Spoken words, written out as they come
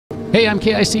Hey, I'm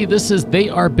KIC. This is They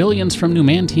Are Billions from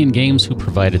Numantian Games, who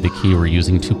provided the key we're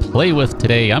using to play with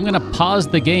today. I'm going to pause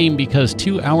the game because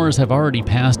 2 hours have already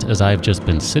passed as I've just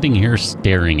been sitting here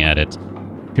staring at it.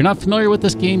 If you're not familiar with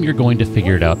this game, you're going to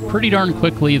figure it out pretty darn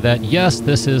quickly that yes,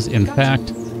 this is in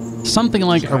fact something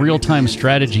like a real-time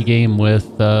strategy game with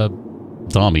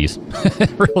zombies.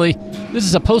 Really, this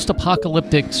is a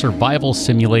post-apocalyptic survival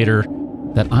simulator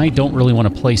that I don't really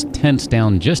want to place tents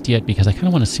down just yet because I kind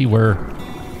of want to see where...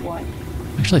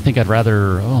 Actually, I think I'd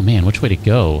rather... Oh man, which way to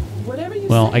go?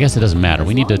 Well, I guess it doesn't matter.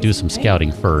 We need to do some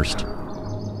scouting first.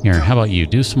 Here, how about you?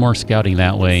 Do some more scouting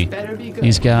that way.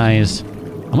 These guys...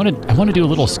 I want to do a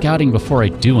little scouting before I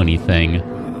do anything.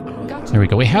 There we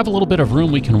go. We have a little bit of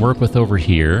room we can work with over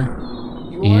here.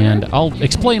 And I'll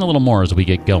explain a little more as we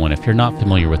get going if you're not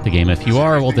familiar with the game. If you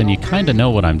are, well then you kind of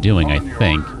know what I'm doing, I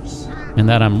think. And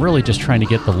that I'm really just trying to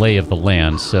get the lay of the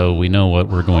land so we know what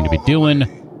we're going to be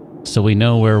doing. So we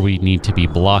know where we need to be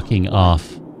blocking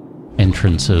off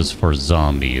entrances for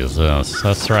zombies.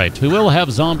 That's right. We will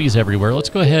have zombies everywhere.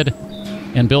 Let's go ahead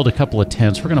and build a couple of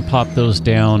tents. We're going to pop those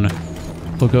down.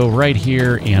 We'll go right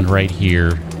here, and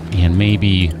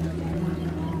maybe...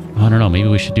 I don't know, maybe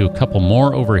we should do a couple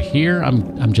more over here.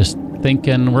 I'm just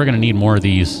thinking we're going to need more of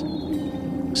these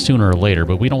sooner or later,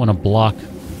 but we don't want to block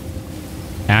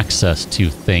access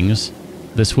to things.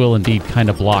 This will indeed kind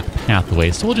of block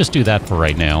pathways, so we'll just do that for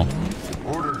right now.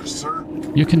 Orders, sir.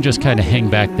 You can just kind of hang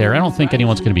back there. I don't think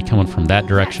anyone's going to be coming from that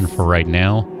direction for right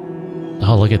now.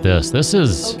 Oh, look at this.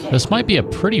 This might be a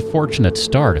pretty fortunate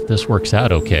start if this works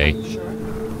out okay.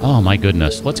 Oh my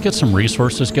goodness. Let's get some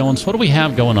resources going. So what do we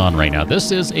have going on right now?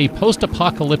 This is a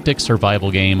post-apocalyptic survival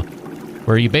game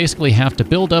where you basically have to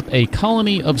build up a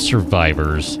colony of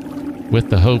survivors with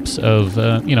the hopes of,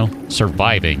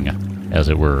 surviving, as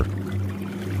it were.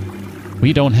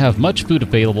 We don't have much food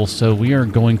available, so we are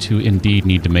going to indeed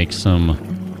need to make some...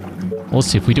 Well, let's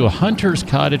see, if we do a hunter's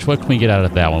cottage, what can we get out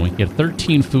of that one? We can get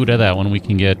 13 food out of that one. We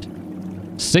can get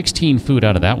 16 food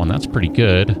out of that one. That's pretty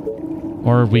good.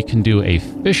 Or we can do a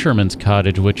fisherman's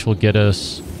cottage, which will get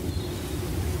us...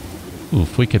 Ooh,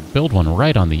 if we could build one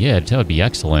right on the edge, that would be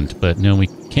excellent. But no, we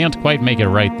can't quite make it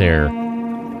right there.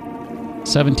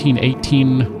 17,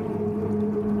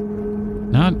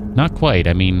 18... Not quite.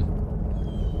 I mean...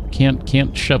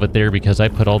 Can't shove it there because I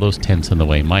put all those tents in the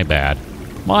way. My bad.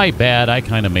 My bad. I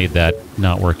kind of made that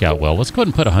not work out well. Let's go ahead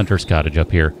and put a hunter's cottage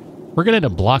up here. We're going to end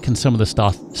up blocking some of the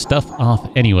stuff off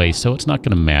anyway, so it's not going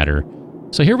to matter.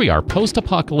 So here we are.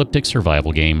 Post-apocalyptic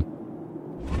survival game.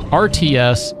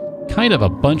 RTS. Kind of a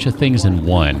bunch of things in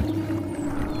one.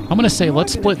 I'm going to say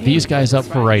let's split these guys up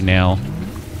for right now.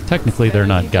 Technically, they're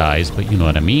not guys, but you know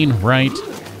what I mean, right?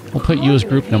 We'll put you as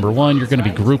group number 1. You're going to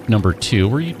be group number 2.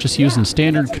 We're just using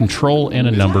standard control and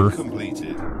a number.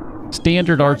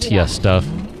 Standard RTS stuff.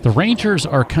 The Rangers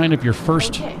are kind of your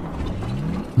first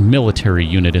military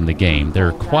unit in the game.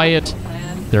 They're quiet.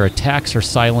 Their attacks are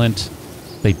silent.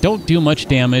 They don't do much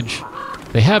damage.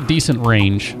 They have decent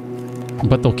range,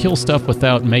 but they'll kill stuff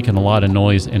without making a lot of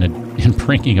noise and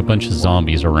bringing a bunch of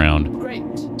zombies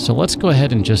around. So let's go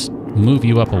ahead and just move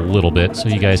you up a little bit so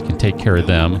you guys can take care of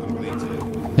them.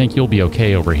 I think you'll be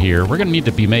okay over here. We're going to need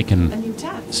to be making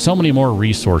so many more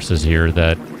resources here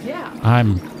that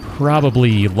I'm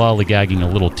probably lollygagging a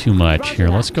little too much here.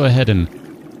 Let's go ahead and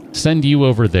send you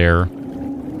over there.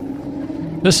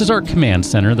 This is our command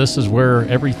center. This is where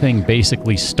everything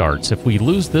basically starts. If we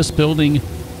lose this building,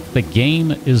 the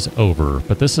game is over.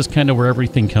 But this is kind of where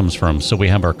everything comes from. So we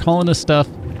have our colonist stuff,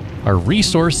 our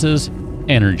resources,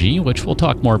 energy, which we'll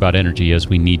talk more about energy as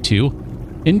we need to.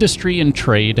 Industry and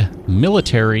trade,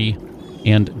 military,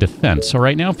 and defense. So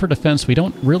right now for defense, we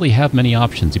don't really have many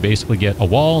options. You basically get a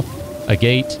wall, a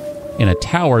gate, and a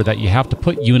tower that you have to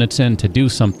put units in to do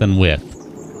something with.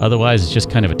 Otherwise, it's just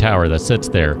kind of a tower that sits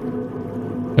there.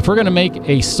 If we're going to make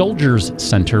a soldier's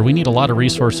center, we need a lot of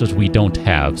resources we don't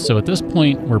have. So at this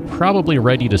point, we're probably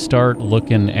ready to start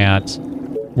looking at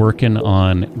working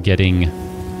on getting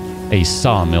a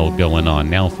sawmill going on.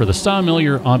 Now, for the sawmill,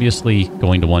 you're obviously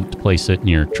going to want to place it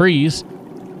near trees,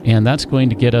 and that's going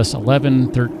to get us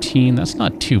 11, 13. That's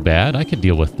not too bad. I could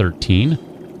deal with 13,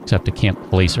 except I can't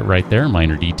place it right there.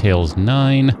 Minor details,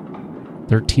 9,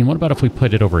 13. What about if we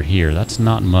put it over here? That's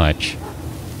not much.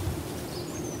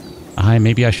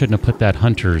 Maybe I shouldn't have put that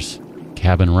hunter's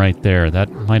cabin right there.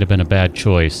 That might have been a bad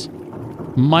choice.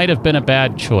 Might have been a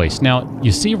bad choice. Now,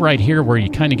 you see right here where you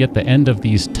kind of get the end of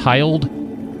these tiled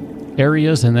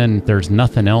areas and then there's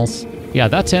nothing else. Yeah,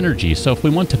 that's energy. So if we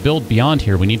want to build beyond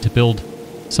here, we need to build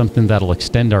something that'll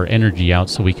extend our energy out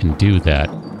so we can do that.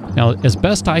 Now, as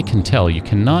best I can tell, you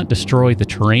cannot destroy the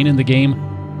terrain in the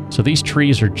game. So these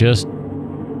trees are just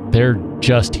They're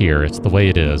just here. It's the way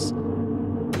it is.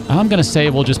 I'm going to say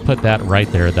we'll just put that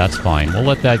right there. That's fine. We'll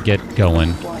let that get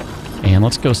going. And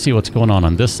let's go see what's going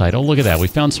on this side. Oh, look at that. We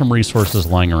found some resources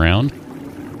lying around.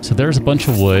 So there's a bunch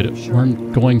of wood. We're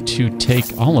going to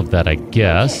take all of that, I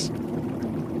guess.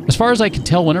 As far as I can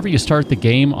tell, whenever you start the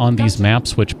game on these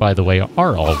maps, which, by the way,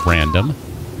 are all random,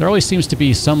 there always seems to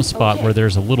be some spot where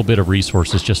there's a little bit of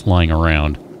resources just lying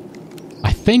around.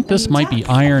 I think this might be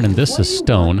iron and this is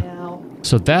stone.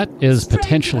 So that is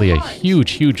potentially a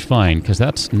huge, huge find, because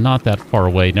that's not that far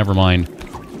away. Never mind.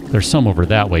 There's some over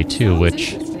that way, too,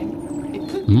 which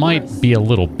might be a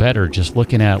little better just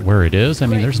looking at where it is. I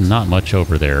mean, there's not much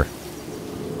over there.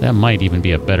 That might even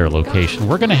be a better location.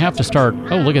 We're going to have to start...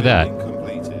 Oh, look at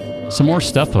that. Some more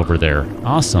stuff over there.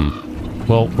 Awesome.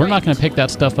 Well, we're not going to pick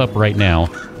that stuff up right now.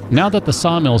 Now that the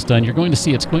sawmill's done, you're going to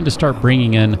see it's going to start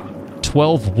bringing in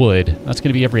 12 wood. That's going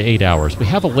to be every 8 hours. We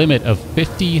have a limit of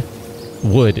 50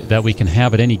 wood that we can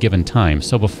have at any given time.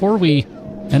 So before we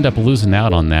end up losing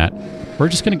out on that, we're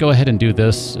just going to go ahead and do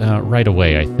this right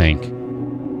away, I think.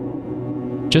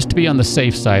 Just to be on the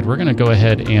safe side, we're going to go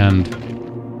ahead and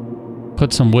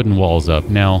put some wooden walls up.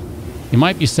 Now, you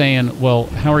might be saying, well,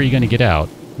 how are you going to get out?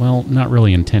 Well, not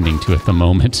really intending to at the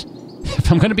moment.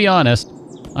 If I'm going to be honest,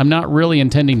 I'm not really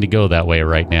intending to go that way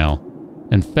right now.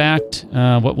 In fact,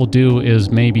 what we'll do is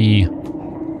maybe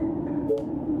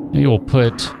we'll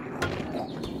put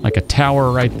like a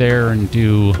tower right there and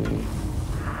do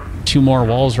 2 more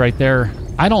walls right there.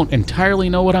 I don't entirely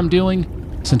know what I'm doing.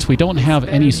 Since we don't have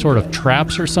any sort of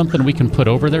traps or something we can put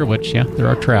over there, which, yeah, there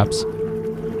are traps.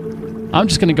 I'm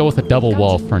just going to go with a double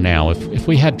wall for now. If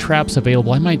we had traps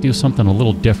available, I might do something a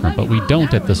little different, but we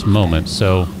don't at this moment,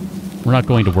 so we're not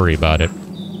going to worry about it.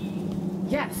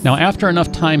 Now, after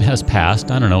enough time has passed,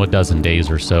 I don't know, a dozen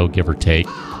days or so, give or take,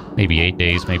 maybe 8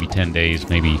 days, maybe 10 days,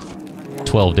 maybe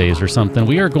 12 days or something,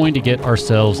 we are going to get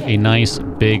ourselves a nice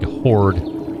big horde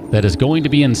that is going to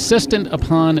be insistent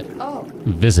upon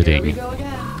visiting.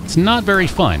 It's not very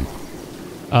fun.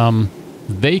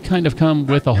 They kind of come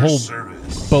with a whole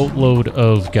boatload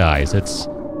of guys. It's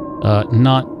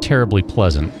not terribly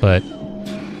pleasant, but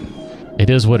it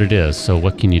is what it is, so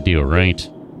what can you do, right?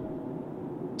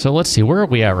 So let's see, where are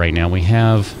we at right now? We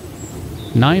have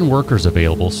 9 workers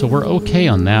available, so we're okay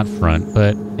on that front,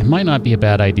 but it might not be a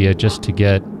bad idea just to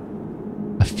get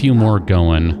a few more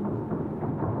going.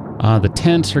 The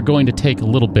tents are going to take a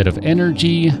little bit of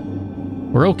energy.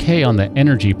 We're okay on the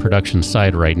energy production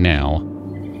side right now.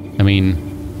 I mean,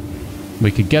 we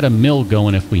could get a mill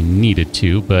going if we needed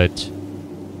to, but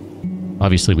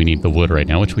obviously we need the wood right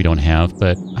now, which we don't have,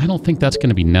 but I don't think that's going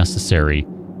to be necessary.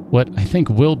 What I think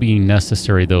will be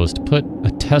necessary, though, is to put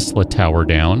a Tesla tower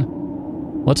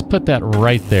down. Let's put that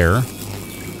right there,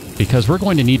 because we're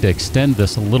going to need to extend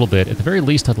this a little bit. At the very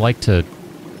least, I'd like to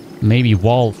maybe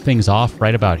wall things off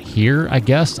right about here, I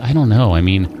guess. I don't know. I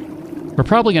mean, we're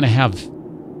probably going to have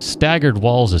staggered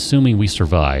walls assuming we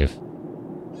survive.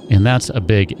 And that's a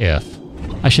big if.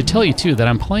 I should tell you, too, that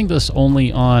I'm playing this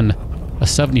only on a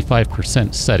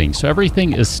 75% setting. So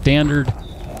everything is standard,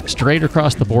 straight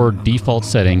across the board, default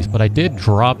settings. But I did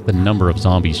drop the number of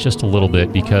zombies just a little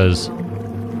bit because,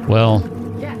 well,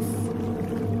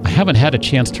 I haven't had a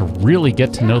chance to really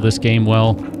get to know this game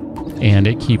well. And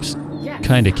it keeps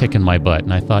kind of kicking my butt.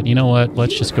 And I thought, you know what,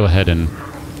 let's just go ahead and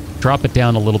drop it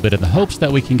down a little bit in the hopes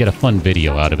that we can get a fun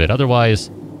video out of it.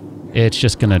 Otherwise, it's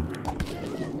just going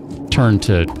to turn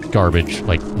to garbage,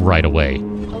 like, right away.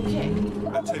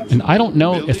 And I don't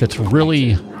know if it's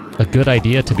really a good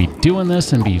idea to be doing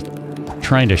this and be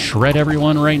trying to shred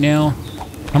everyone right now.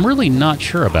 I'm really not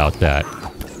sure about that.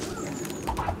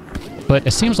 But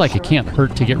it seems like it can't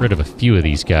hurt to get rid of a few of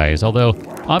these guys, although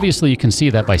obviously you can see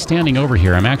that by standing over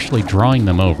here, I'm actually drawing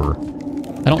them over.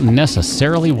 I don't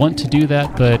necessarily want to do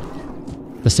that, but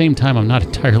at the same time, I'm not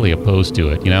entirely opposed to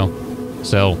it, you know?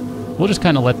 So we'll just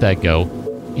kind of let that go.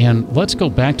 And let's go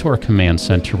back to our command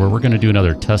center where we're going to do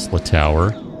another Tesla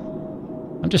tower.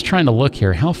 I'm just trying to look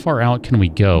here. How far out can we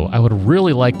go? I would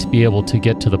really like to be able to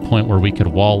get to the point where we could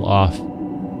wall off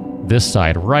this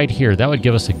side right here. That would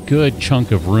give us a good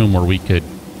chunk of room where we could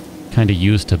kind of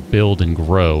use to build and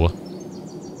grow.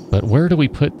 But where do we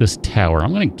put this tower?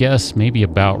 I'm going to guess maybe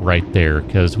about right there,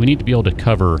 because we need to be able to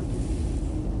cover...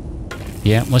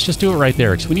 Yeah, let's just do it right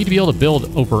there, because we need to be able to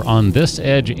build over on this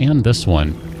edge and this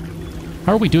one.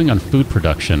 How are we doing on food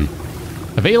production?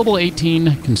 Available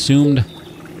 18, consumed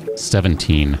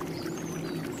 17.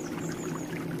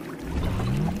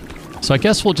 So I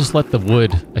guess we'll just let the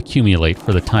wood accumulate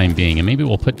for the time being, and maybe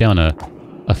we'll put down a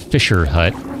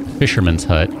fisherman's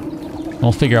hut.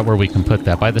 We'll figure out where we can put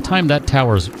that. By the time that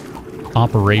tower's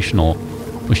operational,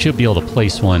 we should be able to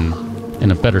place one in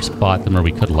a better spot than where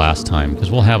we could last time, because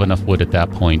we'll have enough wood at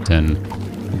that point and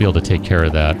we'll be able to take care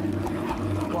of that.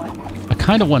 I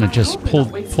kind of want to just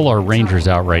pull our rangers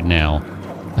out right now.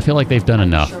 I feel like they've done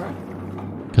enough,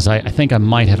 because I think I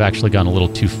might have actually gone a little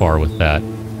too far with that.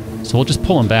 So we'll just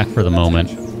pull them back for the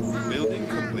moment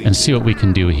and see what we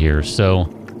can do here. So,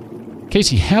 in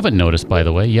case you haven't noticed, by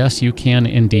the way, yes, you can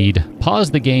indeed pause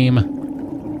the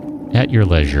game at your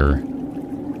leisure.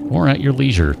 Or at your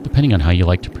leisure, depending on how you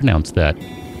like to pronounce that.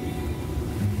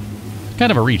 Kind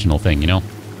of a regional thing, you know?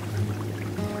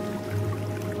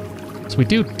 So we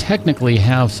do technically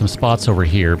have some spots over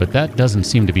here, but that doesn't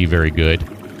seem to be very good.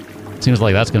 Seems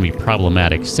like that's going to be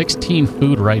problematic. 16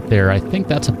 food right there. I think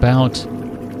that's about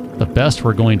the best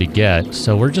we're going to get,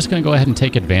 so we're just going to go ahead and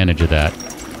take advantage of that.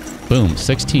 Boom,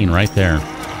 16 right there.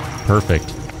 Perfect.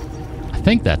 I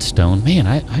think that's stone. Man,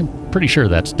 I'm pretty sure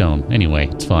that's stone. Anyway,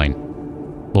 it's fine.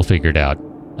 We'll figure it out.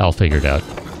 I'll figure it out.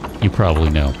 You probably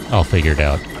know. I'll figure it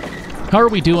out. How are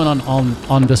we doing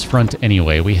on this front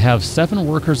anyway? We have 7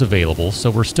 workers available,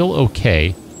 so we're still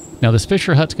okay. Now, this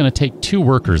Fisher Hut's going to take 2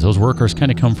 workers. Those workers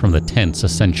kind of come from the tents,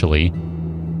 essentially.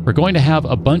 We're going to have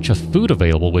a bunch of food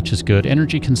available, which is good.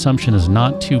 Energy consumption is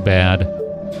not too bad.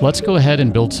 Let's go ahead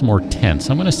and build some more tents.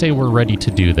 I'm going to say we're ready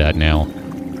to do that now.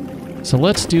 So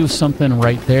let's do something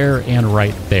right there and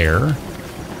right there.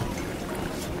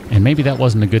 And maybe that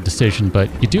wasn't a good decision, but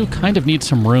you do kind of need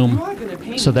some room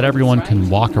so that everyone can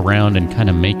walk around and kind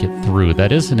of make it through.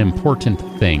 That is an important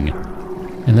thing.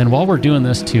 And then while we're doing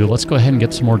this too, let's go ahead and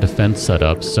get some more defense set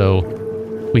up. So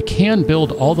we can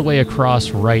build all the way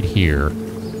across right here.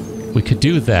 We could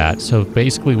do that. So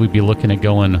basically we'd be looking at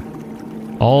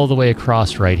going all the way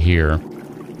across right here.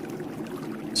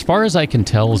 As far as I can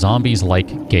tell, zombies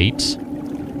like gates.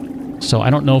 So I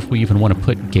don't know if we even want to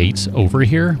put gates over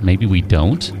here. Maybe we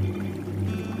don't.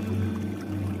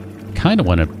 Kind of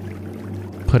want to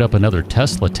put up another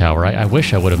Tesla tower. I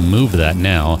wish I would have moved that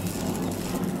now.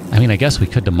 I mean, I guess we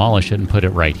could demolish it and put it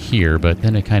right here, but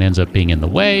then it kind of ends up being in the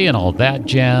way and all that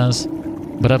jazz.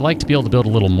 But I'd like to be able to build a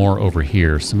little more over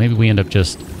here, so maybe we end up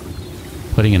just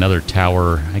putting another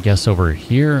tower, I guess, over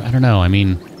here. I don't know. I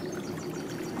mean,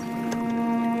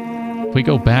 if we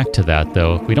go back to that,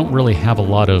 though, we don't really have a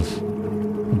lot of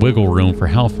wiggle room for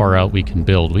how far out we can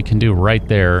build. We can do right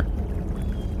there.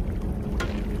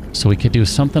 So we could do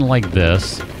something like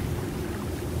this.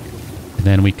 And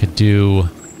then we could do...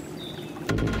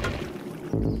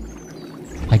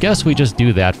 I guess we just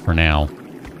do that for now.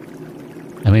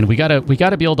 I mean, we gotta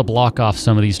be able to block off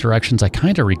some of these directions. I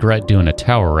kind of regret doing a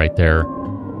tower right there.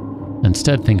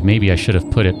 Instead, think maybe I should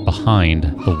have put it behind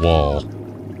the wall.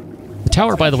 The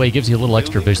tower, by the way, gives you a little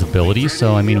extra visibility.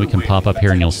 So, I mean, we can pop up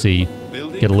here and you'll see,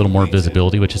 get a little more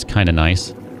visibility, which is kind of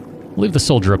nice. Leave the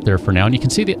soldier up there for now, and you can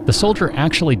see the soldier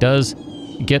actually does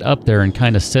get up there and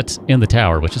kind of sits in the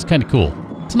tower, which is kind of cool.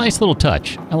 It's a nice little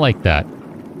touch. I like that.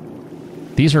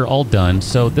 These are all done,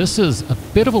 so this is a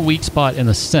bit of a weak spot in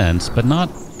the sense, but not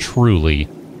truly.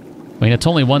 I mean, it's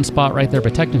only one spot right there,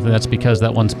 but technically that's because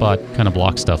that one spot kind of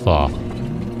blocks stuff off.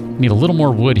 Need a little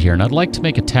more wood here, and I'd like to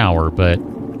make a tower, but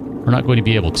we're not going to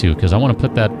be able to, because I want to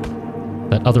put that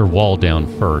other wall down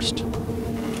first.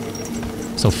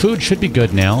 So food should be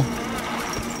good now.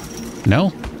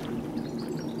 No?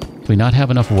 Do we not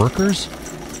have enough workers?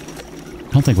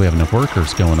 I don't think we have enough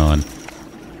workers going on.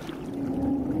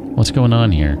 What's going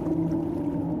on here?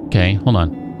 Okay, hold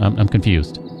on. I'm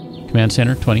confused. Command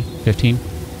center, 20, 15.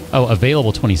 Oh,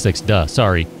 available 26, duh,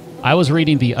 sorry. I was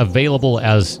reading the available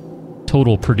as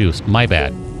total produced. My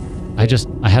bad.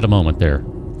 I had a moment there.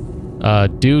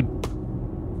 Dude.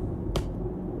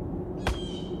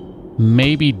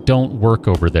 Maybe don't work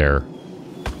over there.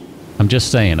 I'm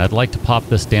just saying, I'd like to pop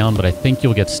this down, but I think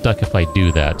you'll get stuck if I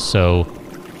do that, so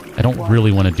I don't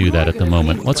really want to do that at the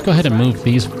moment. Let's go ahead and move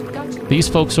these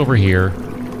folks over here,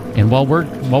 and while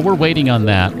we're waiting on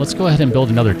that, let's go ahead and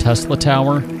build another Tesla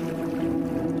tower.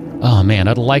 Oh man,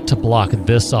 I'd like to block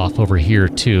this off over here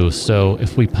too, so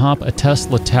if we pop a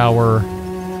Tesla tower...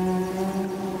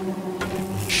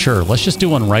 Sure, let's just do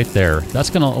one right there.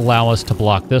 That's going to allow us to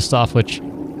block this off, which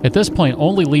at this point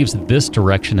only leaves this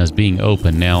direction as being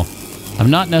open. Now, I'm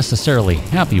not necessarily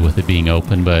happy with it being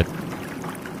open, but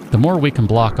the more we can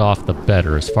block off, the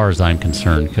better as far as I'm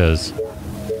concerned, because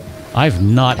I've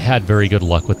not had very good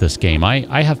luck with this game.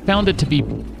 I have found it to be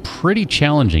pretty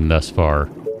challenging thus far,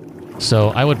 so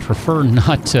I would prefer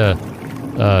not to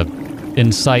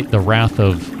incite the wrath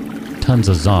of tons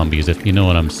of zombies, if you know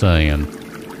what I'm saying.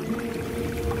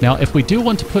 Now, if we do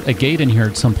want to put a gate in here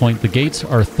at some point, the gates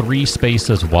are 3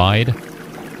 spaces wide.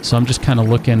 So I'm just kind of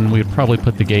looking, we would probably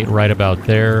put the gate right about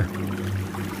there.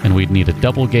 And we'd need a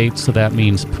double gate, so that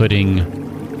means putting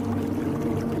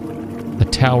the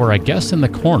tower, I guess, in the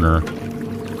corner.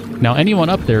 Now, anyone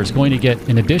up there is going to get,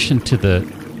 in addition to the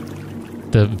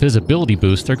visibility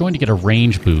boost, they're going to get a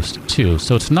range boost, too.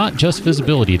 So it's not just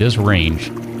visibility, it is range.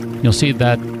 You'll see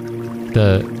that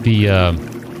the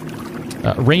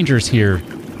rangers here,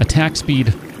 attack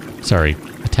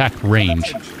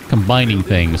range, combining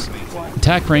things.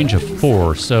 Attack range of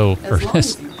 4, so...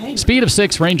 speed of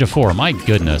 6, range of 4. My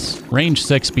goodness. Range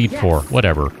 6, speed 4.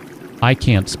 Whatever. I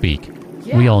can't speak.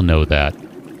 We all know that.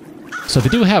 So they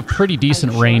do have pretty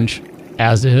decent range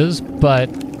as is, but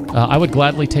I would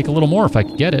gladly take a little more if I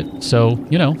could get it. So,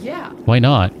 you know, why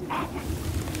not?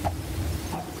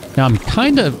 Now, I'm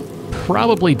kind of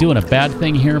probably doing a bad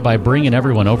thing here by bringing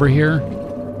everyone over here,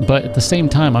 but at the same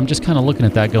time, I'm just kind of looking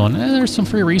at that going, there's some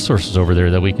free resources over there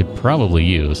that we could probably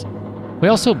use. We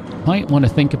also might want to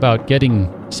think about getting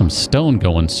some stone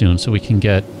going soon so we can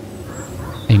get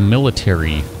a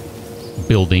military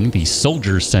building, the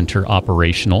Soldiers Center,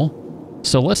 operational.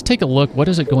 So let's take a look. What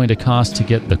is it going to cost to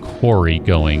get the quarry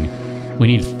going? We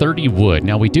need 30 wood.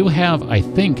 Now we do have, I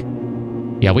think,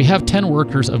 yeah, we have 10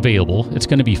 workers available. It's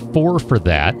going to be 4 for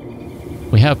that.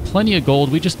 We have plenty of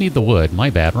gold. We just need the wood.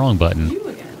 My bad, wrong button.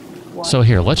 So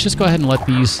here, let's just go ahead and let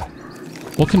these...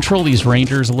 We'll control these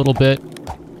rangers a little bit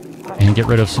and get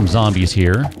rid of some zombies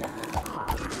here.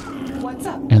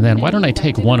 And then why don't I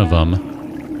take one of them?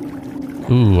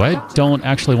 Ooh, I don't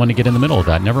actually want to get in the middle of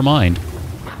that. Never mind.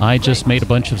 I just made a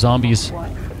bunch of zombies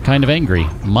kind of angry.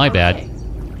 My bad.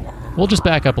 We'll just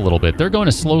back up a little bit. They're going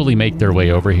to slowly make their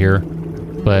way over here,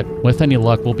 but with any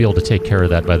luck, we'll be able to take care of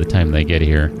that by the time they get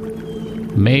here.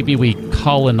 Maybe we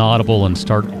call an audible and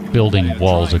start building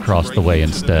walls across the way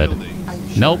instead.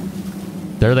 Nope.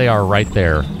 There they are right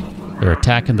there. They're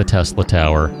attacking the Tesla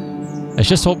Tower. It's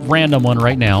just a random one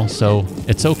right now, so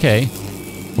it's okay.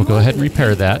 We'll go ahead and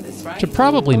repair that. Should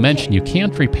probably mention you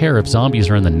can't repair if zombies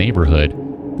are in the neighborhood.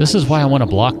 This is why I want to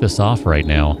block this off right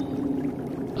now.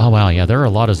 Oh wow, yeah, there are a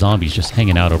lot of zombies just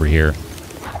hanging out over here.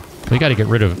 We got to get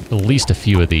rid of at least a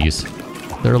few of these.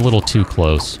 They're a little too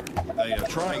close. They are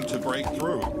trying to break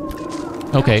through.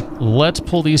 Okay, let's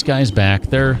pull these guys back.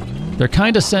 They're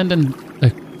kind of sending a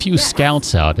few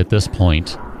scouts out at this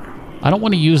point. I don't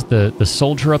want to use the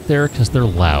soldier up there because they're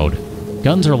loud.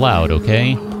 Guns are loud,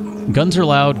 okay? Guns are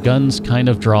loud. Guns kind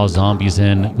of draw zombies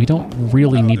in. We don't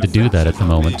really need to do that at the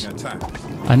moment.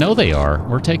 I know they are.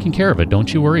 We're taking care of it.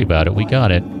 Don't you worry about it. We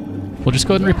got it. We'll just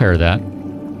go ahead and repair that.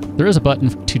 There is a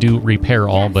button to do repair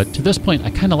all, but to this point,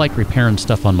 I kind of like repairing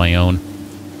stuff on my own,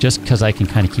 just because I can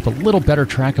kind of keep a little better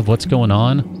track of what's going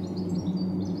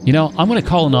on. You know, I'm going to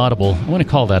call an audible. I'm going to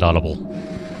call that audible.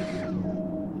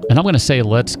 And I'm going to say,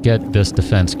 let's get this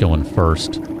defense going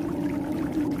first.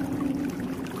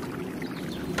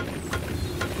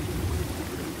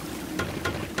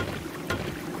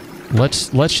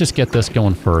 Let's just get this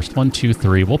going first. 1, 2,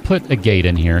 3. We'll put a gate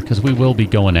in here because we will be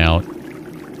going out.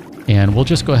 And we'll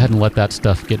just go ahead and let that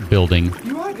stuff get building.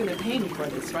 You are going to pay me for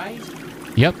this, right?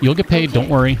 Yep, you'll get paid. Okay. Don't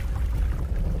worry.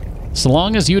 So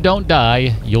long as you don't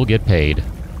die, you'll get paid.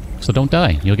 So don't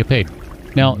die. You'll get paid.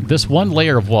 Now, this one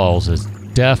layer of walls is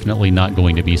definitely not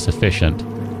going to be sufficient.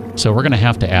 So we're going to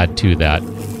have to add to that.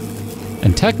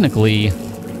 And technically...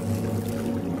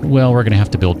 well, we're going to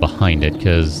have to build behind it,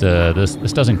 because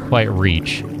this doesn't quite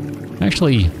reach.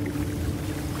 Actually,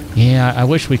 yeah, I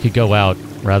wish we could go out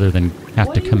rather than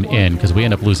have to come in, because we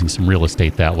end up losing some real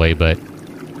estate that way, but,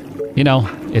 you know,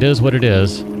 it is what it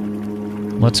is.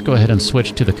 Let's go ahead and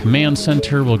switch to the command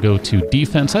center. We'll go to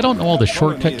defense. I don't know all the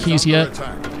shortcut keys yet.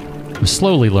 I'm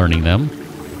slowly learning them.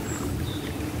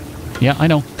 Yeah, I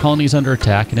know. Colonies under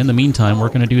attack, and in the meantime, we're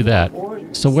going to do that.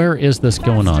 So where is this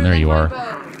going on? There you are.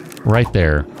 Right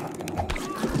there.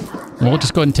 And we'll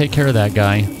just go ahead and take care of that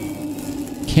guy.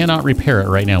 Cannot repair it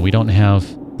right now. We don't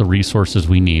have the resources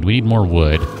we need. We need more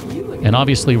wood. And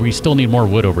obviously, we still need more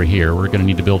wood over here. We're going to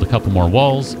need to build a couple more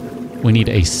walls. We need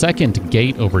a second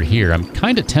gate over here. I'm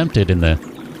kind of tempted in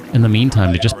the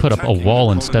meantime to just put up a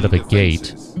wall instead of a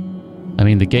gate. I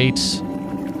mean, the gates...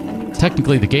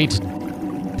 technically, the gates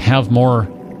have more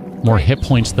hit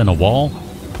points than a wall.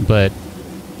 But,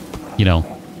 you know...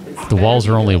 the walls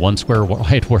are only 1 square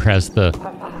wide, whereas the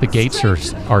gates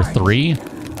are 3.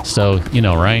 So, you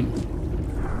know, right?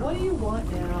 What do you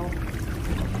want now?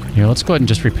 Here, let's go ahead and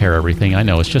just repair everything. I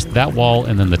know, it's just that wall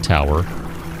and then the tower.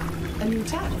 A new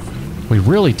task. We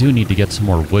really do need to get some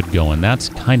more wood going. That's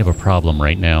kind of a problem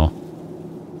right now.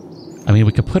 I mean,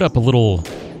 we could put up a little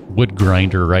wood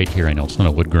grinder right here. I know it's not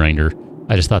a wood grinder.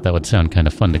 I just thought that would sound kind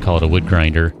of fun to call it a wood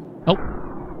grinder. Oh,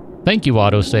 thank you,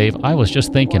 autosave. I was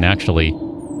just thinking, actually...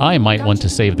 I might want to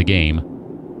save the game.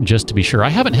 just to be sure. I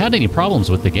haven't had any problems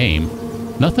with the game.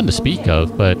 Nothing to speak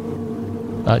of, but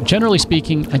generally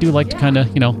speaking, I do like to kind of,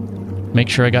 you know, make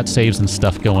sure I got saves and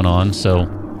stuff going on, so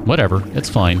whatever. It's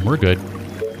fine. We're good.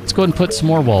 Let's go ahead and put some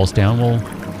more walls down.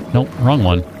 Nope, wrong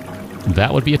one.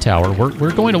 That would be a tower.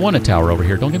 We're going to want a tower over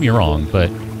here, don't get me wrong, but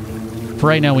for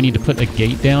right now we need to put a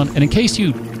gate down. And in case you...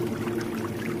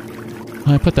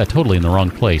 I put that totally in the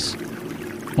wrong place.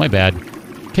 My bad.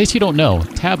 In case you don't know,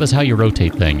 tab is how you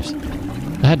rotate things.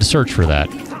 I had to search for that.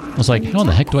 I was like, how in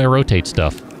the heck do I rotate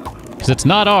stuff? Because it's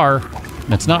not R,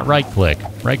 and it's not right-click.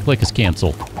 Right-click is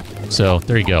cancel. So,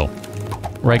 there you go.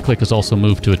 Right-click is also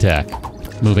move to attack.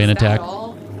 Move and attack.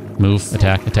 Move,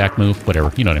 attack, attack, move,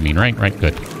 whatever. You know what I mean, right? Right,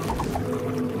 good.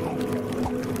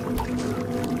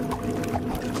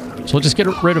 So we'll just get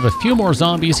rid of a few more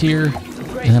zombies here,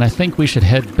 and then I think we should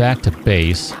head back to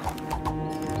base.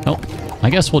 Oh, I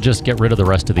guess we'll just get rid of the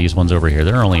rest of these ones over here.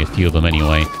 There are only a few of them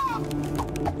anyway.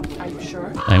 Are you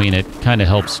sure? I mean, it kind of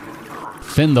helps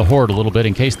thin the horde a little bit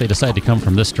in case they decide to come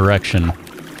from this direction.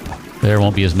 There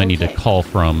won't be as many to call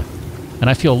from. And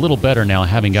I feel a little better now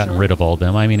having gotten rid of all of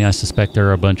them. I mean, I suspect there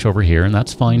are a bunch over here, and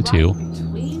that's fine too.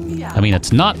 I mean,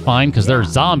 it's not fine because they're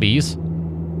zombies,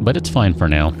 but it's fine for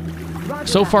now.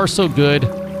 So far, so good.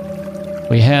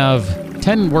 We have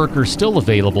 10 workers still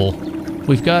available.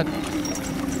 We've got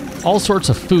all sorts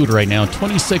of food right now.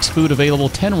 26 food available,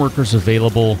 10 workers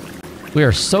available. We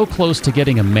are so close to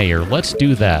getting a mayor. Let's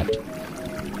do that.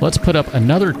 Let's put up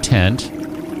another tent.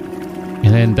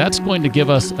 And then that's going to give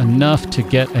us enough to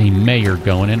get a mayor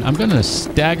going. And I'm going to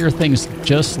stagger things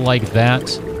just like that.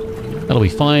 That'll be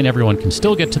fine. Everyone can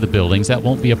still get to the buildings. That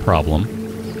won't be a problem.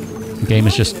 The game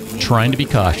is just trying to be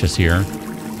cautious here.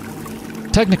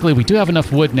 Technically, we do have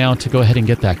enough wood now to go ahead and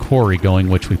get that quarry going,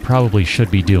 which we probably should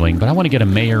be doing. But I want to get a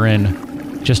mayor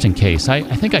in just in case. I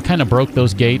think I kind of broke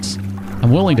those gates.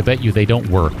 I'm willing to bet you they don't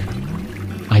work.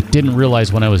 I didn't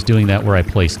realize when I was doing that where I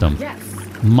placed them. Yes.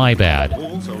 My bad.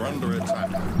 Walls are under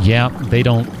attack. Yeah, they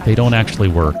don't actually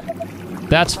work.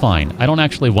 That's fine. I don't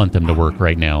actually want them to work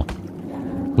right now.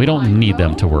 We don't need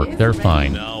them to work. They're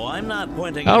fine. No, I'm not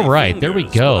pointing All any right, there we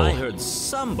fingers, go. but I heard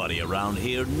somebody around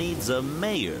here needs a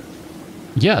mayor.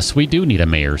 Yes, we do need a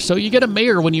mayor. So you get a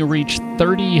mayor when you reach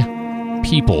 30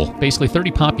 people, basically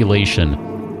 30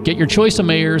 population. Get your choice of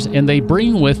mayors, and they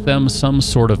bring with them some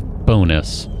sort of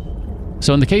bonus.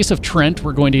 So in the case of Trent,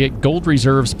 we're going to get gold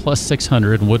reserves plus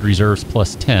 600 and wood reserves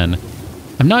plus 10.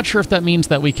 I'm not sure if that means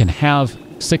that we can have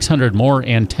 600 more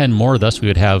and 10 more, thus we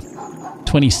would have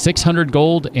 2,600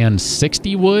 gold and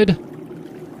 60 wood.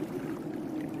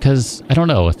 Because, I don't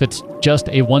know, if it's just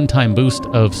a one-time boost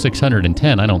of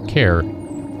 610, I don't care.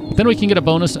 Then we can get a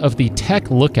bonus of the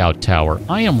Tech Lookout Tower.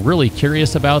 I am really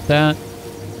curious about that.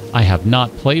 I have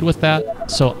not played with that,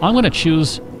 so I'm going to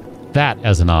choose that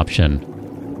as an option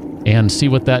and see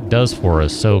what that does for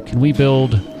us. So can we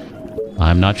build...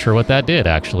 I'm not sure what that did,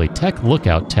 actually. Tech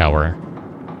Lookout Tower.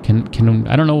 Can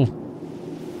I don't know.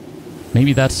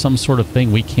 Maybe that's some sort of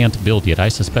thing we can't build yet. I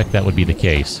suspect that would be the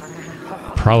case.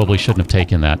 Probably shouldn't have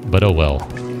taken that, but oh well.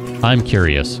 I'm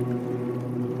curious.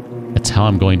 That's how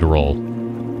I'm going to roll.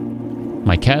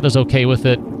 My cat is okay with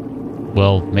it.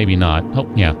 Well, maybe not.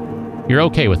 Oh, yeah. You're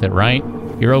okay with it, right?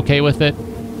 You're okay with it?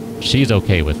 She's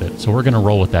okay with it. So we're going to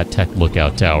roll with that Tech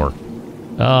Lookout Tower.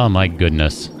 Oh, my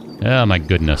goodness. Oh, my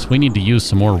goodness. We need to use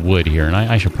some more wood here, and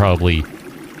I should probably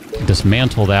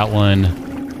dismantle that one.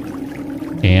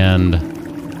 And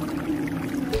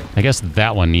I guess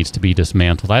that one needs to be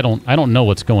dismantled. I don't know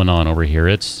what's going on over here.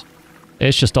 It's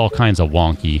just all kinds of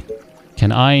wonky.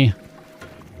 Can I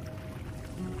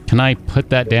put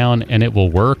that down and it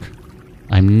will work?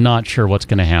 I'm not sure what's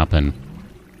going to happen.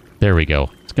 There we go.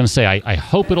 I was going to say, I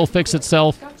hope it'll fix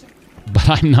itself, but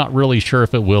I'm not really sure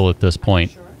if it will at this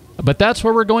point. But that's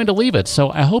where we're going to leave it.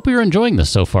 So I hope you're enjoying this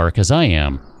so far, because I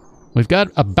am. We've got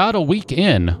about a week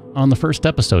in on the first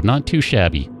episode, not too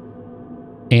shabby.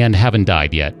 And haven't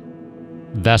died yet.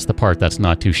 That's the part that's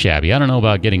not too shabby. I don't know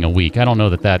about getting a week. I don't know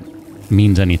that that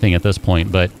means anything at this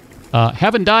point, but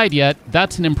haven't died yet.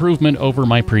 That's an improvement over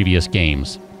my previous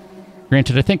games.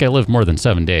 Granted, I think I lived more than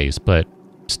 7 days, but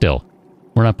still.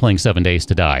 We're not playing 7 days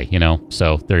to die, you know?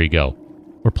 So there you go.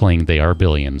 We're playing They Are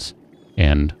Billions.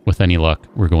 And with any luck,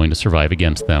 we're going to survive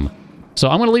against them. So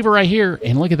I'm going to leave it right here,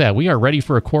 and look at that. We are ready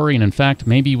for a quarry, and in fact,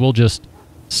 maybe we'll just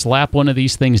slap one of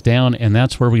these things down, and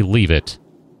that's where we leave it.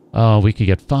 We could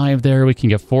get 5 there, we can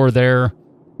get 4 there,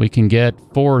 we can get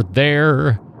 4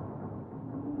 there.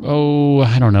 Oh,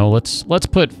 I don't know. Let's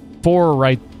put 4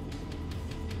 right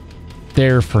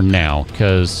there for now,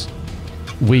 because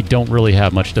we don't really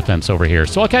have much defense over here.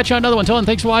 So I'll catch you on another one. Until then,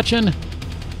 thanks for watching.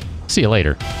 See you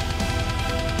later.